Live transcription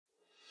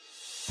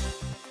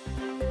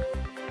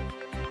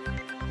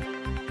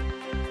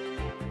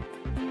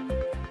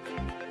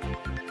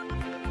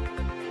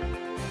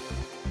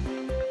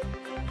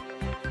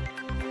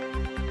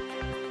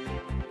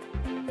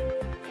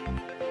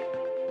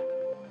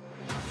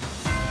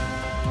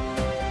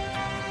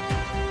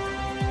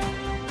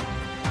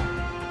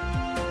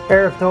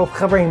Erev Tov,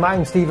 Chavreim,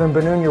 I'm Stephen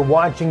Ben-Nun. You're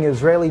watching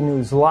Israeli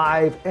News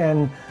Live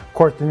and, of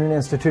course, the Nun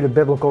Institute of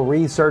Biblical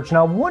Research.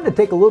 Now, I wanted to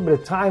take a little bit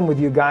of time with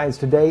you guys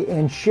today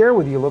and share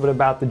with you a little bit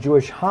about the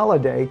Jewish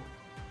holiday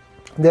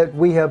that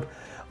we have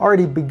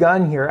already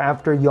begun here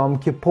after Yom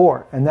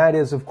Kippur, and that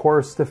is, of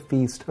course, the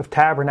Feast of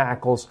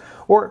Tabernacles,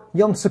 or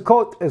Yom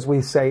Sukkot, as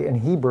we say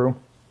in Hebrew.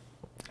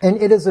 And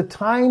it is a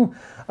time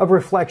of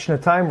reflection, a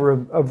time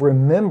of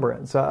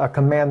remembrance, a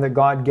command that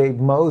God gave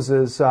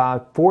Moses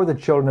for the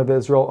children of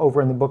Israel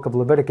over in the book of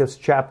Leviticus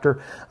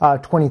chapter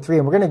 23.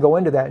 And we're going to go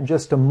into that in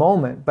just a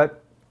moment.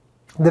 But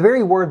the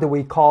very word that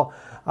we call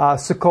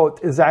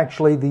Sukkot is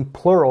actually the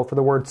plural for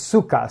the word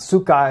sukkah.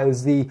 Sukkah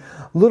is the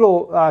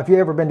little, if you've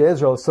ever been to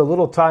Israel, it's a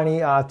little tiny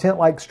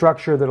tent-like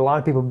structure that a lot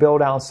of people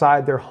build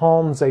outside their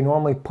homes. They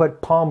normally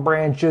put palm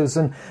branches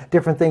and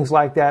different things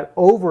like that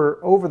over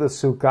the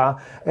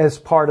sukkah as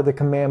part of the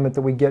commandment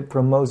that we get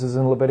from Moses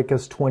in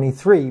Leviticus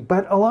 23.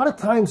 But a lot of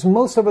times,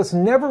 most of us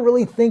never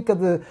really think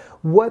of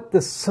what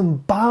the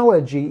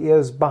symbology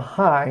is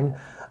behind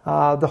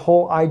the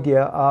whole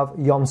idea of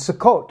Yom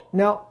Sukkot.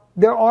 Now,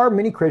 there are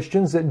many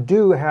Christians that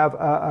do have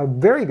a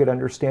very good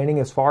understanding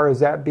as far as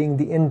that being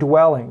the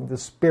indwelling, the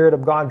Spirit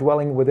of God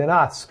dwelling within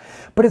us.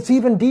 But it's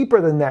even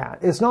deeper than that.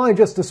 It's not only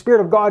just the Spirit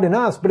of God in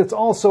us, but it's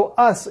also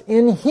us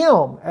in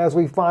Him, as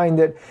we find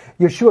that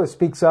Yeshua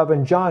speaks of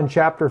in John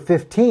chapter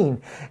 15.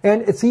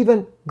 And it's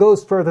even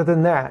goes further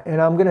than that.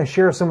 And I'm going to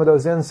share some of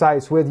those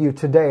insights with you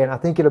today, and I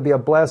think it'll be a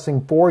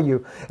blessing for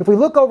you. If we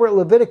look over at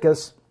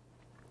Leviticus,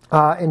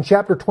 in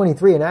chapter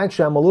 23, and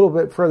actually I'm a little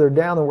bit further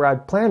down than where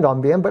I'd planned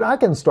on being, but I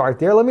can start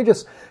there. Let me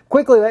just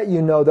quickly let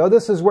you know, though,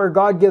 this is where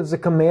God gives a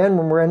command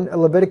when we're in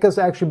Leviticus,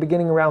 actually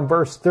beginning around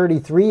verse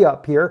 33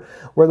 up here,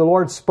 where the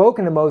Lord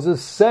spoken to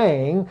Moses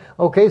saying,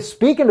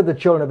 speaking to the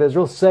children of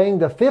Israel, saying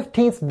the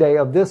 15th day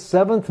of this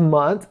 7th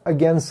month,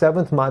 again,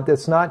 7th month,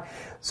 it's not,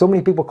 so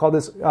many people call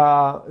this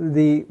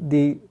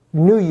the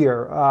New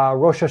Year,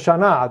 Rosh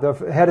Hashanah,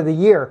 the head of the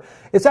year.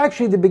 It's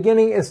actually the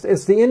beginning, it's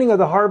the ending of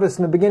the harvest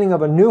and the beginning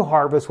of a new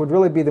harvest would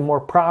really be the more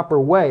proper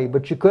way,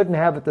 but you couldn't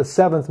have it the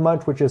 7th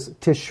month, which is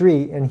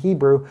Tishri in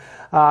Hebrew,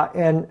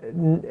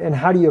 and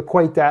how do you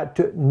equate that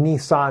to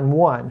Nisan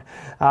 1?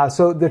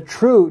 So the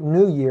true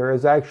New Year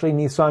is actually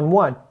Nisan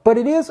 1, but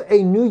it is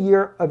a new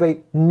year of a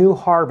new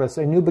harvest,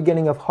 a new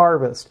beginning of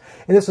harvest.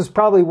 And this is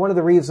probably one of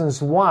the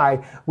reasons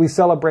why we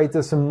celebrate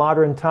this in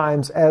modern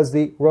times as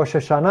the Rosh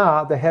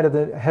Hashanah, the head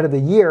of the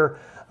year,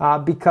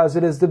 because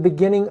it is the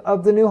beginning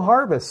of the new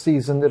harvest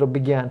season that'll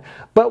begin.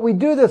 But we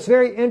do this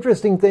very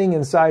interesting thing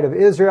inside of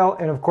Israel,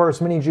 and of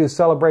course many Jews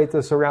celebrate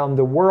this around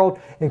the world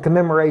in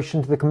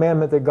commemoration to the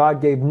commandment that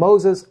God gave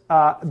Moses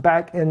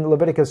back in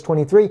Leviticus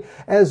 23,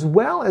 as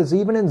well as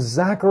even in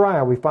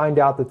Zechariah. We find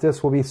out that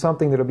this will be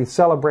something that will be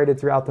celebrated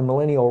throughout the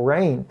millennial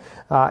reign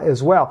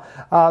as well.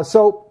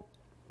 So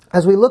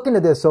as we look into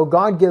this, so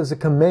God gives a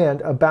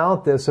command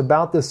about this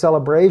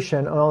celebration,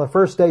 and on the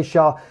first day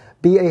shall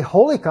be a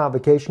holy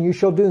convocation. You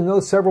shall do no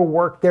several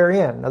work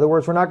therein. In other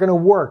words, we're not going to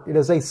work. It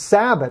is a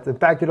Sabbath. In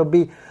fact, it'll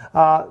be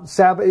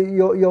Sabbath.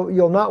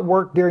 You'll not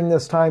work during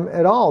this time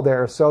at all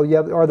there. So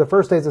or the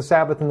first day is a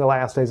Sabbath and the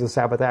last day is a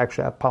Sabbath.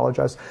 Actually, I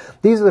apologize.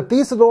 These are the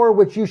feasts of the Lord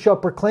which you shall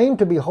proclaim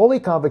to be holy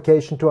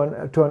convocation to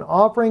an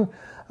offering.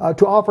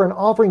 To offer an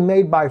offering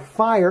made by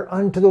fire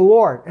unto the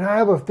Lord. And I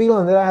have a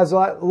feeling that it has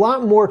a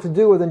lot more to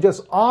do with than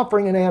just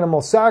offering an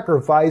animal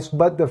sacrifice,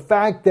 but the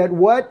fact that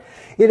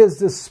it is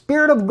the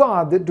Spirit of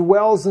God that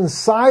dwells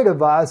inside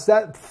of us,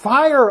 that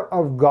fire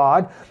of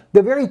God,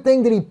 the very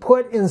thing that He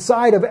put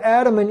inside of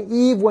Adam and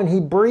Eve when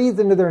He breathed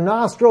into their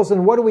nostrils.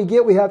 And what do we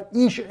get? We have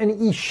Ish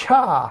and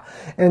Isha.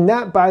 And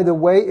that, by the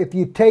way, if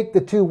you take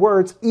the two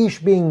words, Ish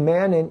being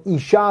man and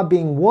Isha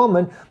being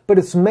woman, but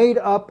it's made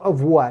up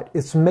of what?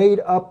 It's made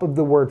up of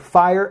the word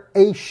fire,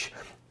 Ish.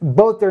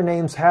 Both their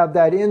names have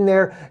that in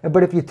there.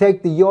 But if you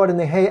take the Yod and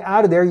the Hey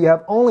out of there, you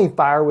have only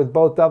fire with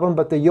both of them.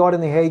 But the Yod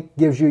and the Hey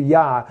gives you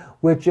Yah,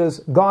 which is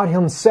God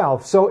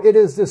Himself. So it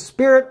is the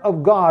Spirit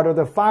of God, or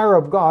the fire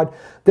of God,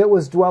 that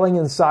was dwelling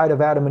inside of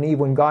Adam and Eve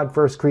when God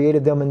first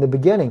created them in the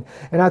beginning.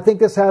 And I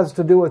think this has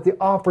to do with the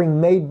offering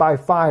made by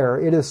fire.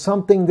 It is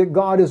something that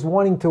God is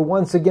wanting to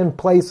once again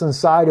place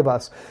inside of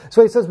us.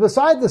 So He says,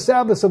 beside the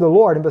Sabbaths of the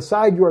Lord, and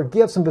beside your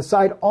gifts, and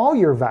beside all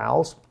your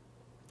vows,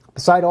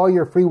 beside all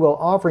your freewill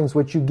offerings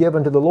which you give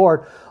unto the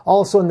Lord,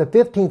 also in the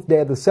 15th day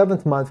of the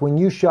 7th month, when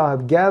you shall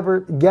have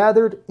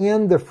gathered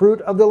in the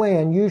fruit of the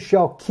land, you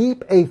shall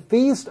keep a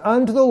feast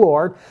unto the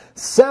Lord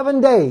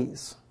 7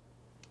 days.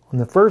 On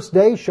the first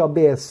day shall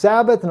be a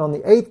Sabbath, and on the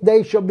 8th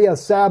day shall be a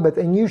Sabbath.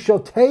 And you shall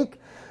take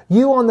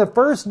you on the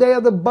first day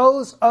of the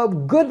boughs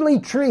of goodly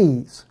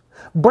trees,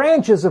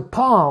 branches of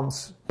palm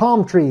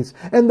trees,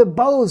 and the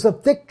boughs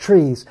of thick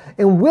trees,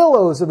 and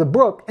willows of the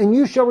brook, and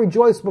you shall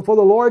rejoice before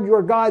the Lord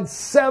your God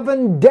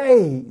 7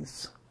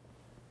 days.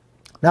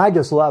 Now, I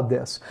just love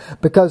this,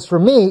 because for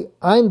me,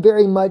 I'm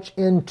very much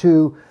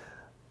into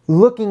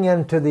looking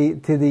into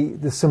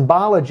the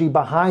symbology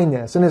behind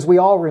this. And as we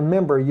all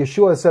remember,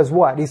 Yeshua says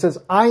what? He says,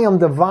 I am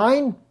the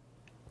vine,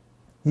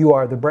 you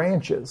are the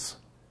branches.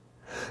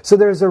 So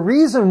there's a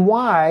reason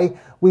why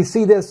we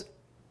see this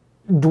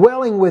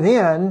dwelling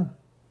within,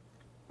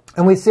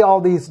 and we see all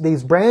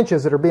these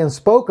branches that are being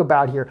spoke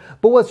about here.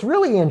 But what's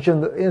really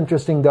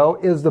interesting, though,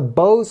 is the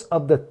boughs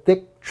of the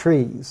thick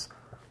trees.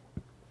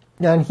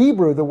 Now, in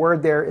Hebrew, the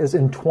word there is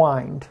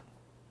entwined.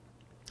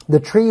 The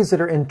trees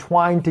that are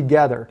entwined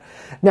together.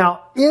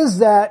 Now,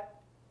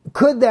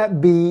 could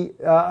that be,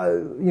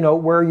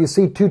 where you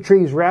see two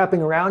trees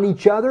wrapping around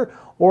each other?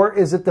 Or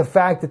is it the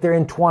fact that they're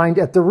entwined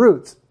at the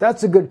roots?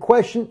 That's a good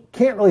question.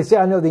 Can't really say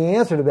I know the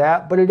answer to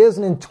that, but it is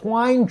an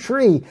entwined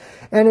tree.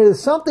 And it is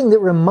something that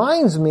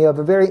reminds me of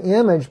a very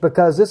image,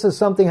 because this is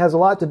something that has a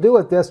lot to do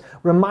with this,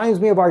 reminds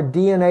me of our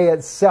DNA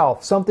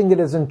itself, something that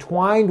is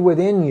entwined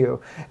within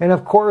you. And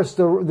of course,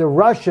 the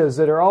rushes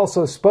that are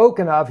also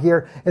spoken of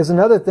here is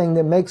another thing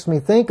that makes me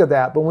think of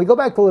that. But when we go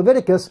back to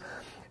Leviticus,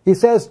 he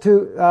says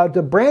to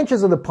the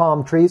branches of the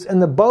palm trees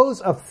and the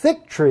boughs of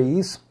thick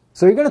trees.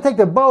 So you're going to take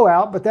the bow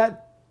out, but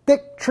that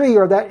thick tree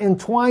or that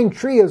entwined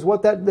tree is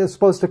what that is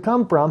supposed to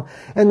come from.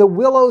 And the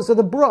willows of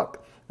the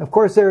brook. Of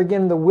course, there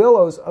again, the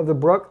willows of the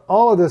brook.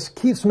 All of this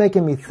keeps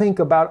making me think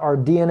about our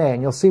DNA.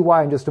 And you'll see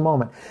why in just a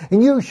moment.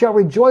 And you shall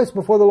rejoice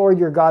before the Lord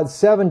your God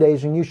 7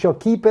 days. And you shall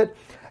keep it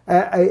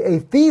a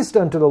feast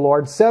unto the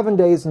Lord 7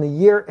 days in the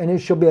year. And it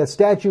shall be a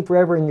statute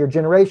forever in your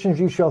generations.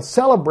 You shall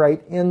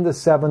celebrate in the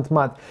 7th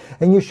month.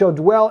 And you shall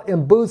dwell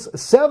in booths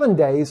 7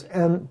 days.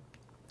 And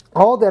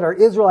all that are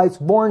Israelites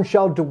born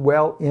shall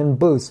dwell in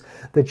booths,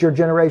 that your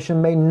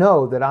generation may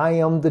know that I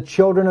am the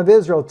children of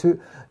Israel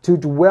to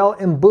dwell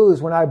in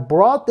booths. When I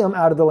brought them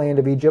out of the land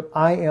of Egypt,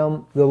 I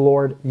am the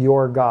Lord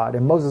your God.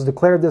 And Moses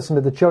declared this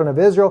unto the children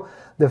of Israel,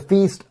 the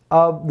feast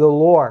of the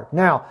Lord.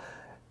 Now,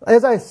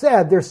 as I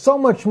said, there's so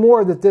much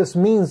more that this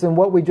means than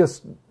what we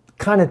just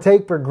kind of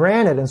take for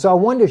granted. And so I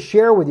wanted to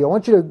share with you. I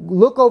want you to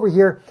look over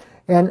here,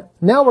 and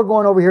now we're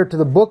going over here to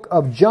the book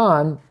of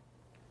John.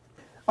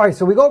 All right,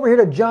 so we go over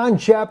here to John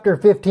chapter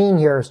 15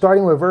 here,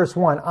 starting with verse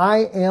 1.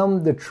 I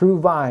am the true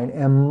vine,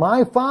 and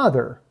my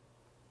Father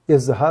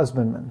is the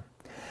husbandman.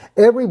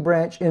 Every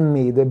branch in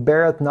me that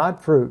beareth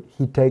not fruit,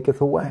 he taketh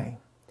away.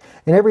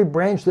 And every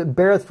branch that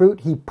beareth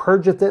fruit, he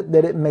purgeth it,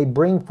 that it may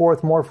bring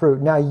forth more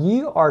fruit. Now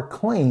ye are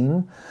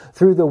clean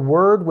through the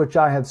word which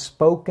I have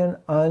spoken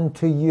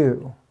unto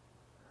you.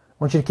 I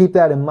want you to keep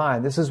that in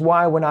mind. This is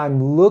why when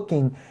I'm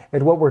looking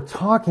at what we're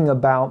talking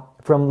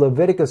about from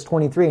Leviticus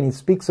 23, and he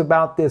speaks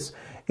about this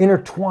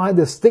intertwined,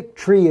 this thick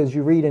tree, as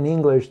you read in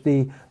English,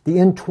 the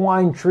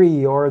entwined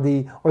tree or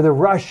the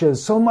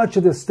rushes. So much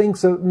of this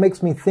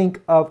makes me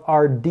think of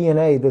our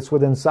DNA that's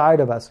within inside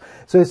of us.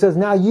 So he says,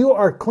 now you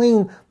are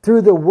clean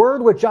through the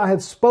word which I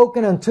have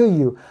spoken unto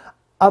you.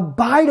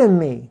 Abide in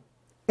me,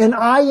 and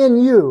I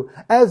in you,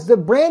 as the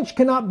branch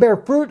cannot bear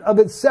fruit of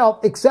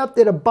itself except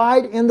it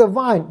abide in the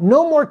vine.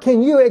 No more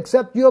can you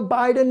except you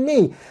abide in me.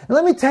 And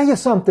let me tell you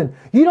something.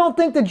 You don't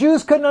think the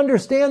Jews couldn't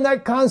understand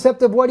that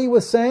concept of what he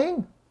was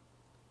saying?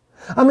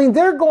 I mean,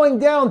 they're going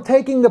down,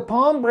 taking the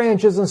palm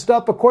branches and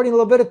stuff according to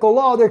Levitical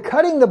law. They're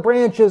cutting the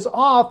branches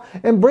off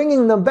and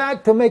bringing them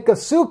back to make a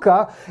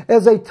sukkah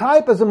as a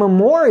type, as a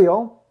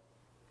memorial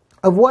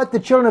of what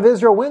the children of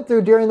Israel went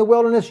through during the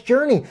wilderness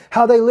journey.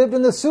 How they lived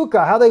in the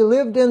sukkah, how they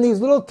lived in these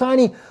little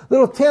tiny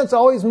little tents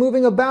always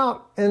moving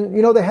about. And,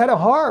 they had it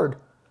hard.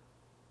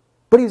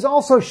 But he's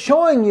also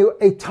showing you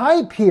a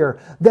type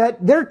here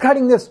that they're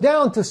cutting this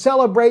down to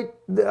celebrate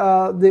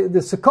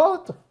the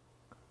Sukkot,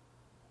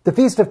 the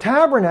Feast of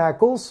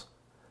Tabernacles.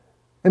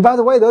 And by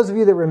the way, those of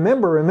you that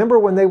remember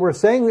when they were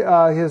saying,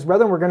 his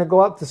brethren were going to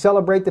go up to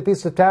celebrate the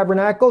Feast of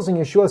Tabernacles, and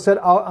Yeshua said,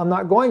 I'm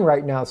not going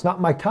right now. It's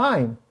not my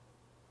time.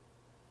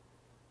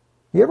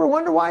 You ever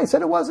wonder why he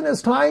said it wasn't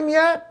his time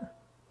yet?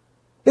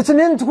 It's an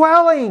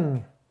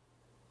indwelling.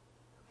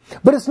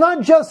 But it's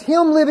not just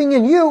him living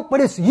in you,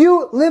 but it's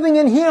you living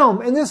in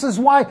him. And this is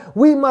why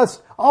we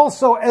must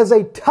also, as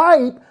a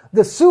type,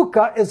 the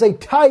sukkah is a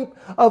type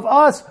of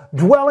us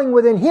dwelling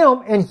within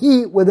him and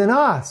he within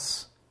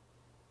us.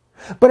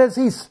 But as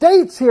he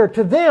states here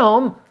to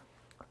them,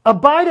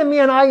 abide in me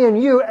and I in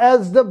you,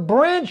 as the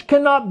branch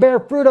cannot bear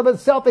fruit of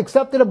itself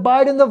except it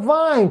abide in the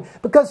vine.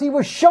 Because he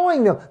was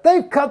showing them,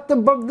 they've cut the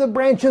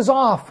branches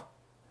off.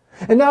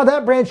 And now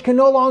that branch can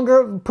no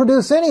longer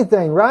produce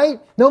anything, right?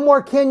 No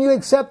more can you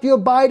except you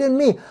abide in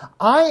me.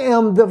 I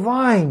am the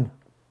vine.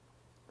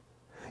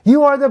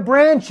 You are the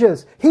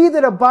branches. He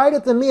that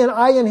abideth in me and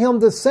I in him,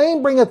 the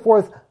same bringeth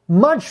forth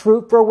much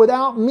fruit, for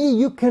without me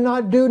you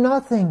cannot do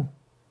nothing.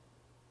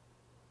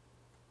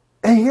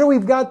 And here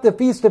we've got the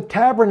Feast of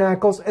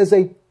Tabernacles as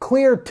a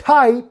clear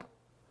type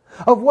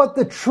of what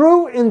the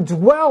true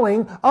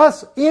indwelling,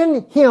 us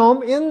in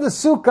him, in the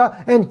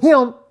sukkah, and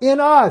him in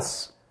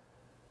us.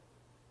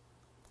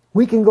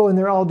 We can go in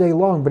there all day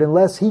long, but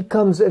unless he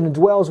comes and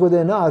dwells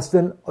within us,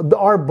 then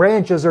our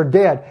branches are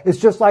dead. It's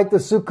just like the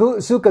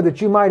sukkah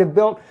that you might have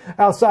built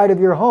outside of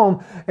your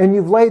home, and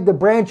you've laid the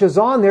branches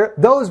on there.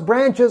 Those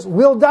branches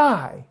will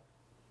die.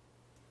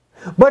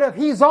 But if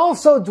he's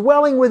also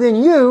dwelling within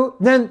you,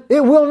 then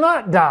it will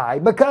not die,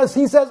 because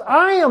he says,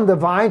 I am the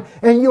vine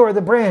and you are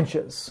the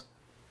branches.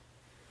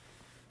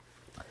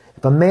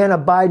 If a man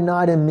abide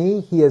not in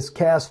me, he is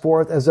cast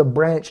forth as a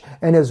branch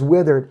and is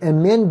withered.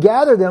 And men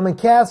gather them and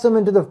cast them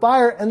into the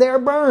fire, and they are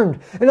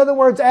burned. In other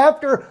words,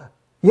 after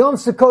Yom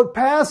Sukkot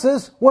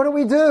passes, what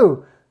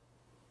do?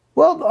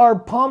 Well, our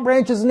palm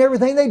branches and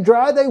everything, they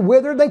dry, they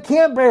wither, they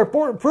can't bear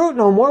fruit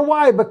no more.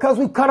 Why? Because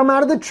we cut them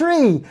out of the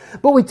tree.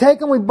 But we take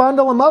them, we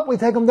bundle them up, we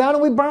take them down,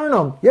 and we burn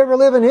them. You ever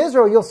live in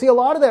Israel, you'll see a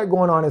lot of that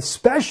going on,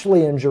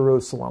 especially in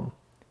Jerusalem.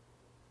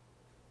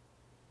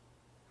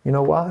 You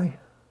know why?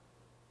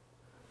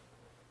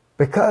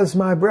 Because,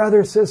 my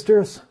brothers,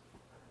 sisters,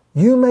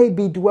 you may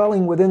be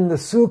dwelling within the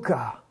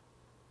sukkah,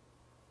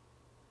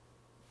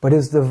 but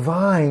is the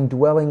vine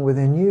dwelling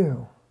within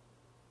you?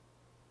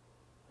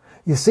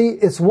 You see,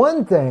 it's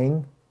one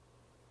thing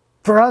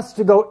for us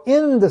to go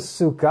in the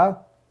sukkah,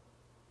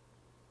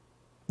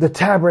 the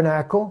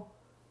tabernacle,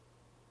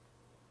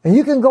 and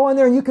you can go in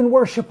there and you can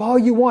worship all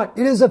you want.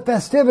 It is a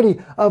festivity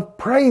of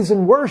praise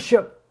and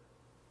worship.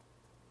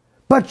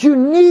 But you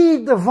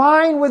need the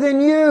vine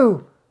within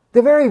you.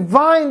 The very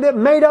vine that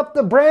made up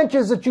the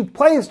branches that you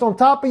placed on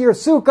top of your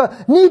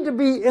sukkah need to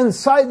be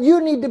inside.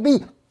 You need to be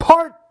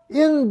part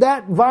in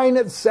that vine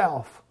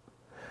itself.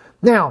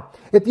 Now,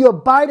 if you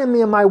abide in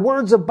me and my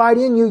words abide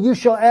in you, you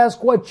shall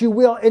ask what you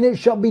will, and it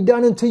shall be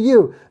done unto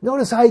you.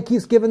 Notice how he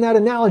keeps giving that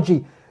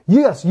analogy.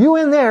 Yes, you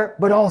in there,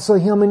 but also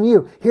him in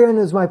you. Herein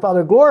is my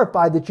Father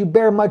glorified, that you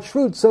bear much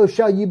fruit, so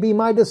shall you be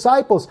my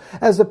disciples.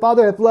 As the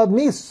Father hath loved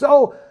me,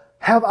 so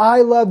have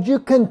I loved you.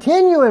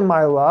 Continue in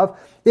my love.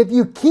 If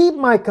you keep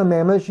my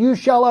commandments, you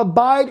shall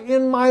abide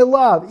in my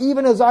love,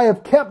 even as I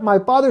have kept my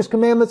Father's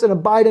commandments and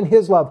abide in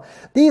his love.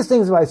 These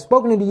things have I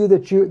spoken unto you,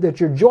 that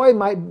your joy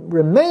might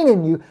remain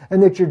in you,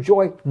 and that your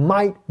joy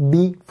might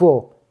be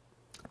full.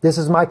 This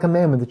is my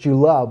commandment, that you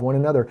love one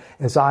another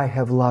as I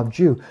have loved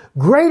you.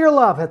 Greater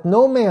love hath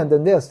no man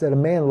than this, that a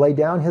man lay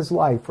down his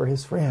life for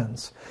his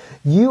friends.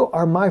 You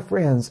are my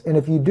friends, and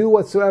if you do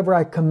whatsoever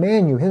I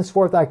command you,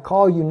 henceforth I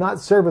call you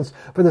not servants,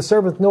 for the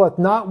servant knoweth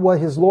not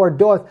what his Lord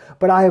doeth,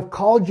 but I have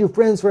called you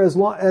friends,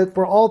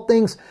 for all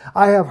things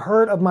I have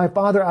heard of my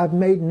Father I have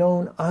made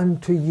known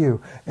unto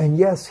you. And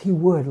yes, he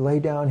would lay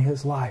down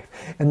his life.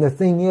 And the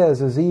thing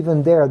is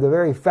even there, the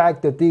very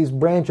fact that these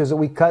branches that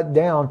we cut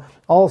down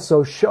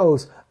also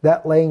shows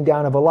that laying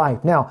down of a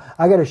life. Now,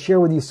 I got to share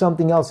with you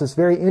something else that's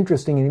very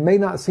interesting, and it may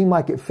not seem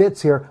like it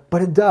fits here,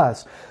 but it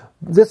does.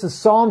 This is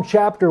Psalm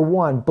chapter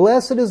 1.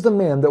 Blessed is the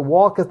man that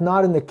walketh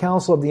not in the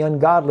counsel of the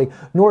ungodly,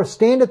 nor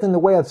standeth in the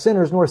way of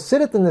sinners, nor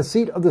sitteth in the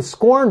seat of the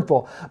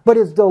scornful. But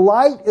his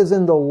delight is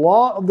in the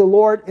law of the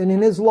Lord, and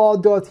in his law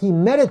doth he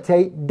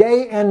meditate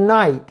day and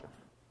night.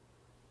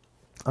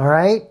 All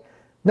right?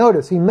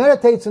 Notice, he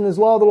meditates in his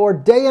law of the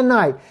Lord day and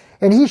night.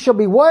 And he shall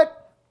be what?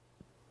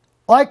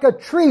 Like a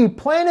tree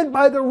planted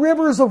by the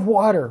rivers of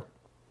water,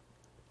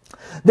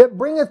 that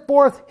bringeth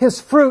forth his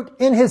fruit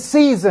in his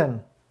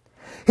season.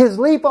 His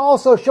leaf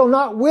also shall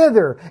not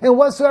wither, and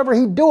whatsoever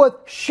he doeth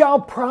shall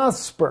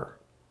prosper.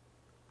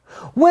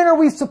 When are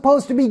we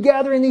supposed to be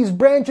gathering these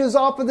branches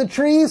off of the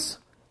trees?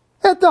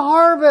 At the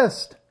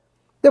harvest.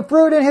 The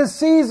fruit in his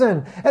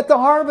season. At the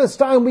harvest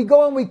time, we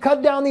go and we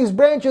cut down these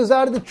branches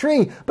out of the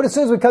tree. But as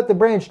soon as we cut the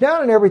branch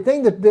down and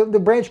everything,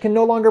 the branch can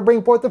no longer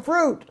bring forth the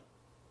fruit.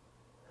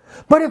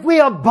 But if we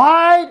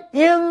abide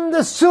in the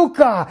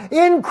sukkah,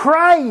 in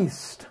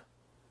Christ,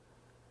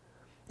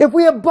 if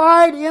we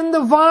abide in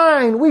the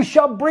vine, we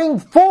shall bring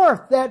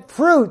forth that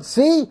fruit.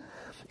 See?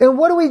 And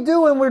what do we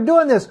do when we're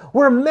doing this?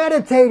 We're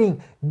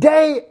meditating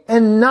day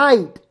and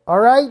night. All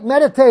right?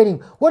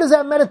 Meditating. What does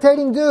that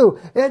meditating do?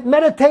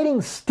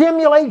 Meditating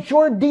stimulates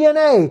your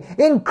DNA.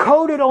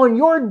 Encoded on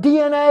your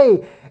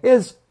DNA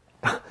is,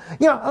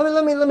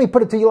 let me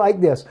put it to you like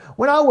this.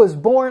 When I was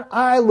born,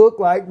 I looked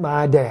like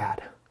my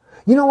dad.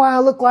 You know why I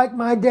look like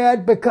my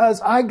dad?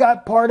 Because I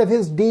got part of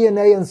his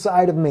DNA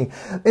inside of me.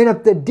 And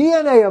if the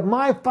DNA of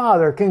my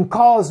father can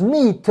cause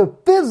me to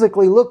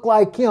physically look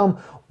like him,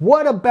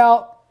 what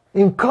about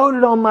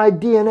encoded on my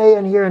DNA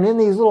in here and in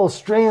these little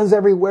strands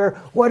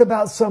everywhere? What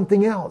about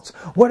something else?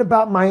 What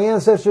about my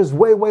ancestors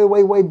way, way,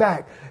 way, way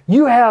back?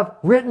 You have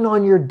written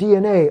on your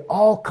DNA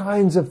all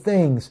kinds of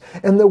things.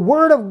 And the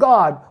Word of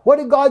God, what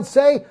did God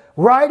say?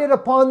 Write it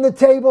upon the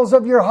tables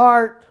of your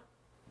heart.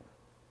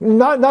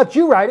 Not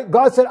you write it.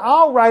 God said,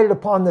 I'll write it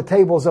upon the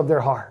tables of their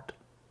heart.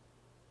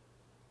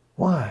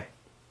 Why?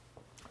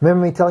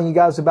 Remember me telling you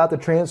guys about the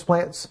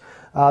transplants?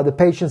 The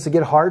patients that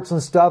get hearts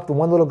and stuff. The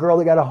one little girl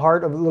that got a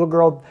heart, a little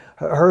girl,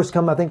 hers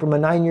come, I think, from a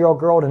 9-year-old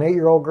girl. An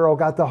 8-year-old girl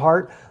got the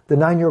heart. The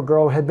 9-year-old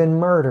girl had been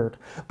murdered.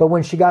 But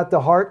when she got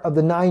the heart of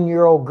the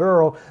 9-year-old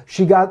girl,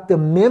 she got the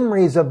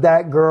memories of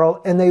that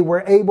girl, and they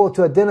were able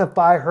to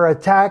identify her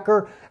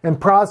attacker and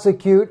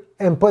prosecute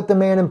and put the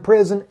man in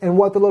prison, and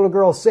what the little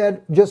girl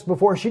said just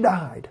before she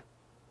died.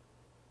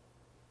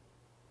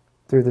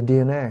 Through the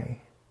DNA.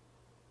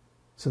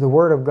 So the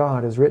Word of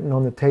God is written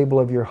on the table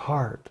of your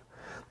heart.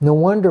 No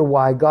wonder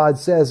why God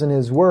says in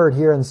His Word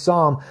here in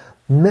Psalm,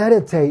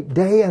 meditate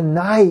day and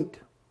night.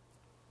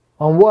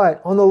 On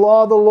what? On the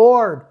law of the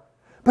Lord.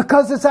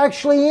 Because it's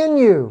actually in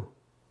you.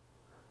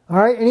 All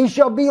right, and he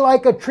shall be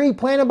like a tree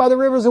planted by the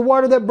rivers of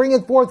water that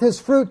bringeth forth his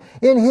fruit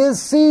in his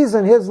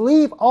season. His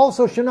leaf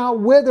also shall not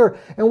wither,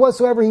 and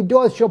whatsoever he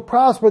doeth shall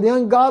prosper. The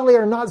ungodly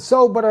are not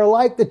so, but are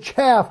like the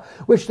chaff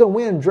which the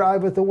wind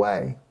driveth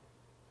away.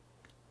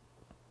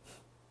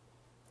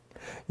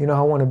 You know,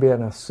 I want to be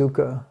in a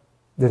sukkah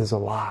that is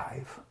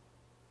alive.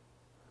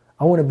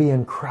 I want to be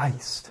in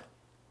Christ,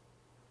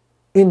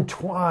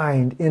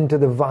 entwined into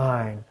the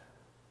vine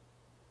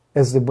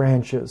as the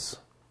branches,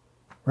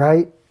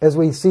 right? As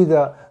we see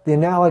the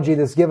analogy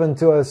that's given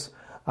to us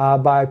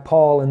by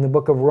Paul in the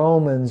book of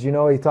Romans, you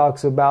know, he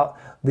talks about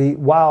the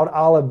wild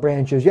olive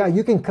branches. Yeah,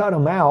 you can cut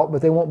them out,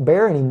 but they won't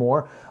bear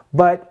anymore.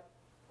 But,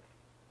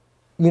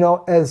 you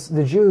know, as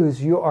the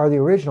Jews, you are the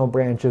original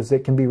branches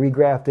that can be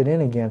regrafted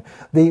in again.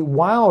 The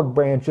wild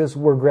branches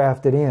were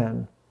grafted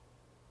in,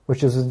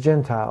 which is the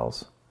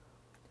Gentiles.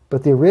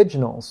 But the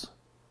originals,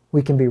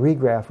 we can be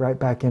regrafted right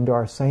back into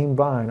our same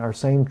vine, our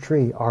same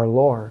tree, our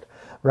Lord.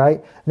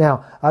 Right?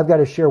 Now, I've got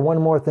to share one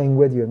more thing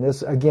with you. And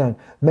this, again,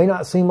 may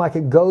not seem like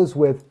it goes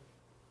with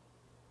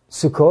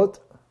Sukkot.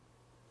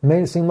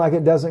 May seem like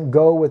it doesn't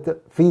go with the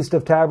Feast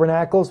of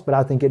Tabernacles, but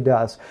I think it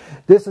does.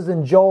 This is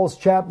in Joel's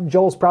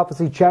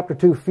prophecy, chapter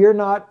 2. Fear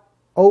not,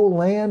 O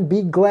land,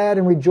 be glad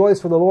and rejoice,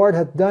 for the Lord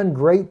hath done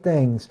great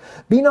things.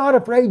 Be not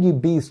afraid, you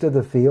beast of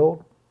the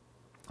field.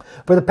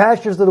 For the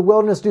pastures of the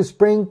wilderness do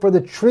spring, for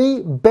the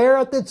tree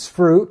beareth its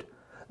fruit.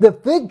 The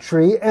fig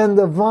tree and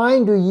the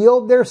vine do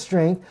yield their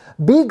strength.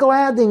 Be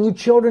glad then, you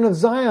children of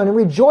Zion, and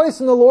rejoice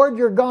in the Lord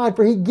your God,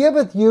 for he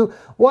giveth you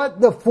what?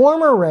 The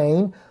former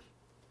rain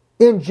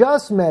in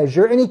just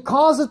measure, and he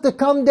causeth to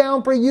come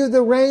down for you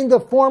the rain, the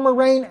former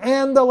rain,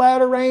 and the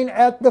latter rain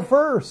at the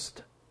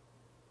first.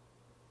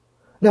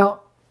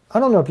 Now, I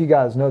don't know if you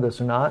guys know this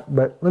or not,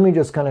 but let me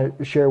just kind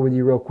of share with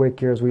you real quick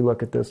here as we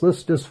look at this.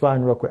 Let's just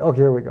find real quick. Okay,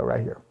 here we go,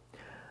 right here.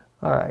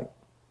 All right.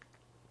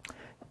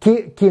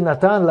 Ki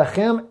natan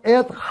lechem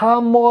et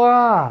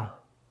hamorah.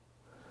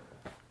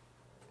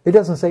 It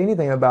doesn't say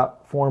anything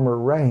about former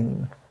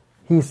rain.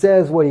 He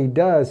says what he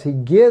does, he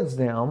gives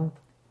them,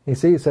 you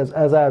see, he says,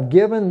 as I have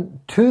given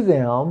to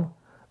them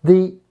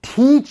the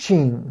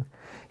teaching.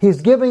 He's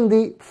giving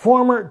the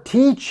former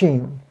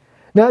teaching.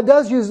 Now it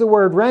does use the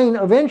word rain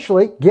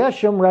eventually,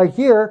 geshem right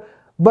here,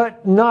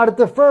 but not at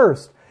the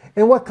first.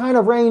 And what kind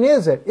of rain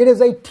is it? It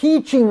is a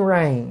teaching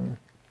rain.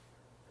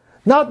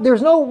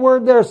 There's no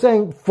word there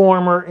saying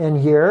former in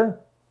here.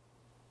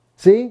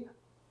 See?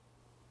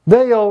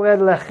 Ve'yored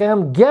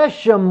lechem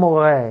geshem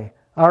moreh.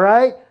 All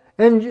right?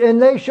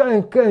 And they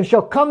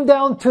shall come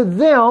down to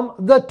them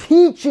the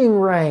teaching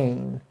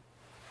rain.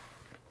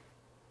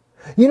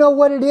 You know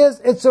what it is?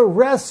 It's a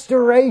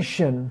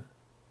restoration.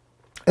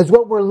 Is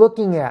what we're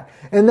looking at.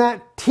 And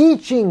that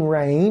teaching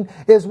rain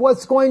is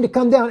what's going to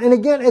come down. And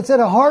again, it's at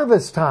a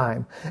harvest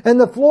time.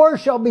 And the floor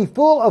shall be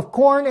full of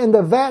corn, and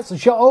the vats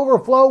shall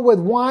overflow with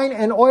wine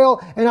and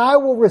oil. And I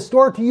will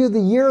restore to you the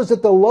years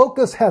that the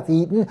locust hath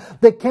eaten,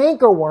 the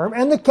cankerworm,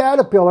 and the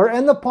caterpillar,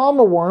 and the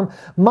palmer worm,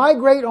 my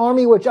great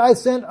army which I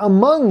sent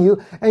among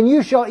you. And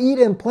you shall eat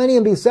in plenty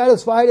and be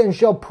satisfied, and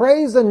shall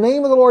praise the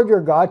name of the Lord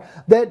your God,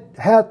 that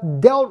hath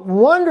dealt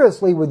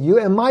wondrously with you,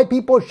 and my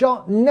people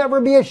shall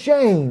never be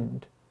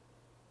ashamed.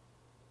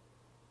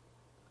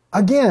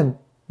 Again,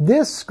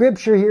 this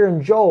scripture here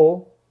in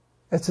Joel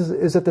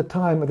is at the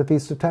time of the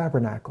Feast of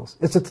Tabernacles.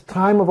 It's at the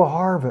time of a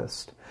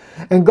harvest.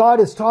 And God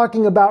is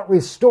talking about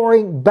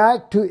restoring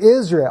back to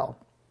Israel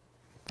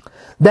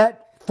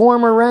that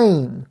former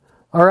rain.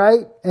 All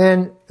right?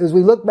 And as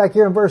we look back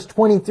here in verse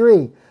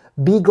 23,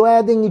 be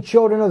glad then, you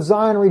children of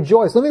Zion, and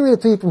rejoice. Let me read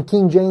it to you from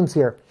King James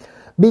here.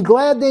 Be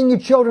glad then, you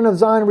children of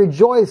Zion, and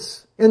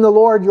rejoice in the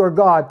Lord your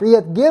God, for he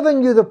hath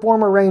given you the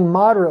former rain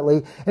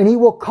moderately, and he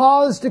will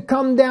cause to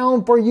come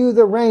down for you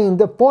the rain,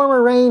 the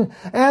former rain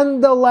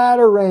and the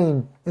latter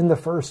rain in the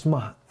first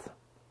month.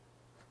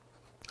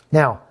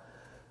 Now,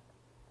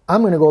 I'm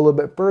going to go a little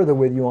bit further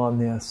with you on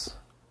this.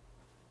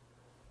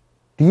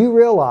 Do you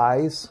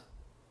realize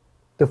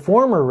the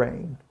former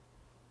rain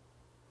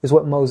is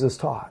what Moses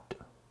taught?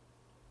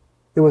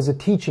 It was a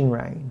teaching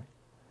rain.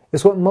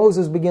 It's what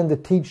Moses began to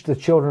teach the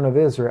children of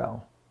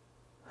Israel.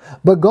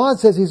 But God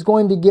says he's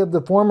going to give the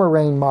former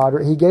rain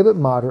moderate. He gave it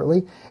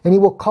moderately. And he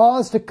will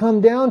cause to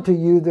come down to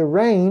you the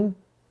rain,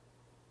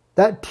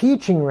 that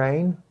teaching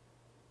rain,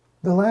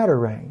 the latter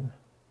rain.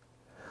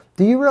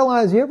 Do you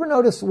realize, you ever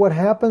notice what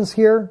happens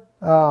here?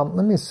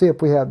 Let me see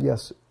if we have,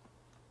 yes.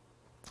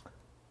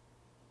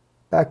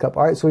 Back up.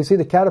 All right, so we see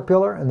the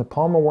caterpillar and the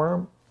palmer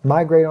worm,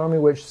 my great army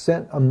which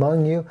sent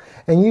among you.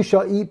 And you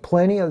shall eat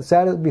plenty and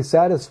be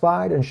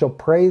satisfied, and shall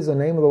praise the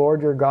name of the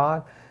Lord your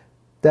God,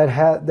 that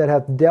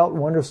hath dealt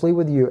wondrously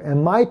with you.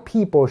 And my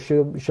people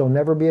shall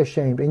never be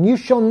ashamed. And you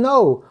shall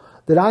know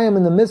that I am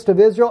in the midst of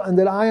Israel, and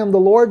that I am the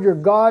Lord your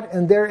God,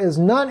 and there is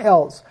none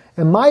else.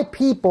 And my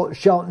people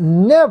shall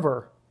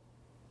never,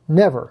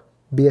 never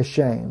be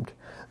ashamed.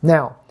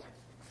 Now,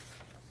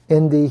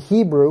 in the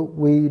Hebrew,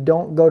 we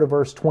don't go to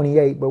verse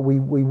 28, but we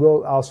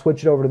will. I'll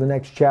switch it over to the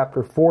next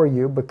chapter for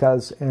you,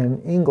 because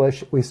in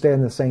English we stay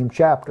in the same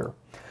chapter.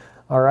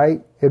 All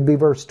right? It'd be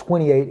verse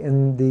 28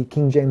 in the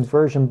King James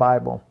Version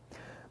Bible.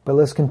 But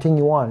let's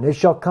continue on. It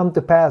shall come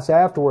to pass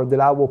afterward that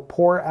I will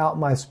pour out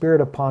my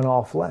Spirit upon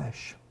all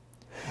flesh.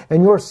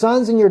 And your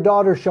sons and your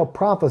daughters shall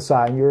prophesy,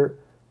 and your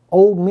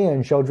old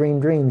men shall dream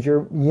dreams,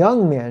 your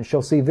young men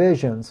shall see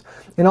visions.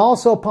 And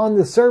also upon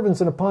the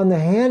servants and upon the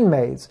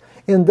handmaids,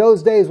 in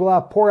those days will I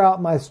pour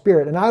out my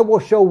Spirit, and I will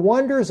show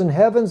wonders in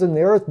heavens and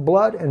the earth,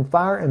 blood and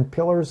fire and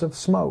pillars of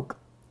smoke.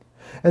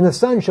 And the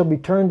sun shall be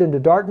turned into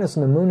darkness,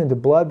 and the moon into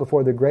blood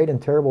before the great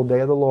and terrible day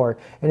of the Lord.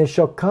 And it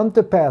shall come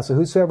to pass that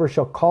whosoever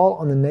shall call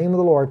on the name of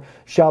the Lord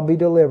shall be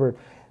delivered.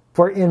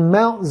 For in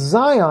Mount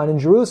Zion in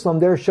Jerusalem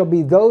there shall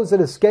be those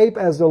that escape,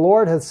 as the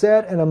Lord hath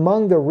said, and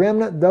among the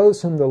remnant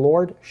those whom the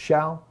Lord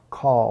shall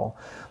call.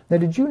 Now,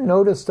 did you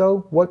notice,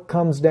 though, what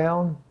comes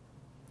down?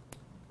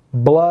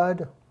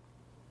 Blood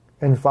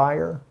and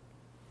fire.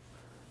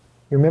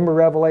 You remember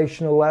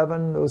Revelation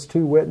 11, those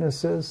two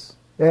witnesses?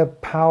 They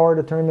have power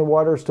to turn the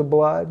waters to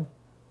blood.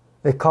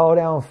 They call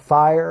down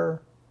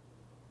fire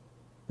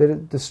that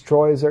it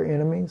destroys their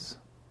enemies.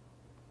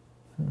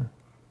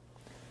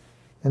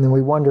 And then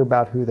we wonder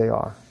about who they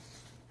are.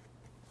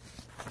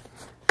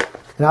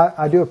 And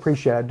I do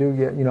appreciate it. I do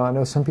get, I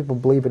know some people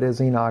believe it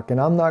is Enoch, and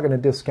I'm not going to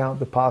discount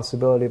the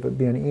possibility of it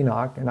being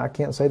Enoch, and I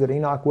can't say that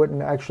Enoch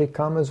wouldn't actually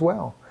come as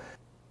well.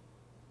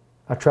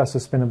 I trust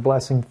it's been a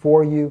blessing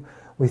for you.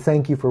 We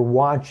thank you for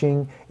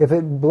watching. If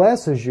it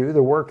blesses you,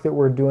 the work that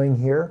we're doing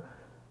here,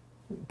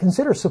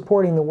 consider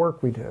supporting the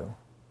work we do.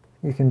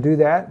 You can do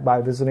that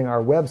by visiting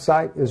our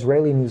website,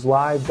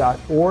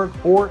 IsraeliNewsLive.org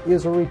or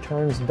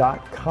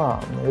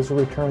IsraelReturns.com.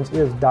 IsraelReturns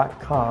is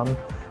 .com,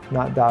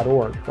 not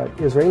 .org. But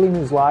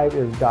IsraeliNewsLive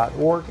is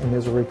 .org and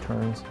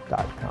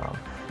IsraelReturns.com.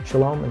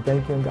 Shalom and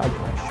thank you, and God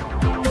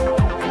bless you.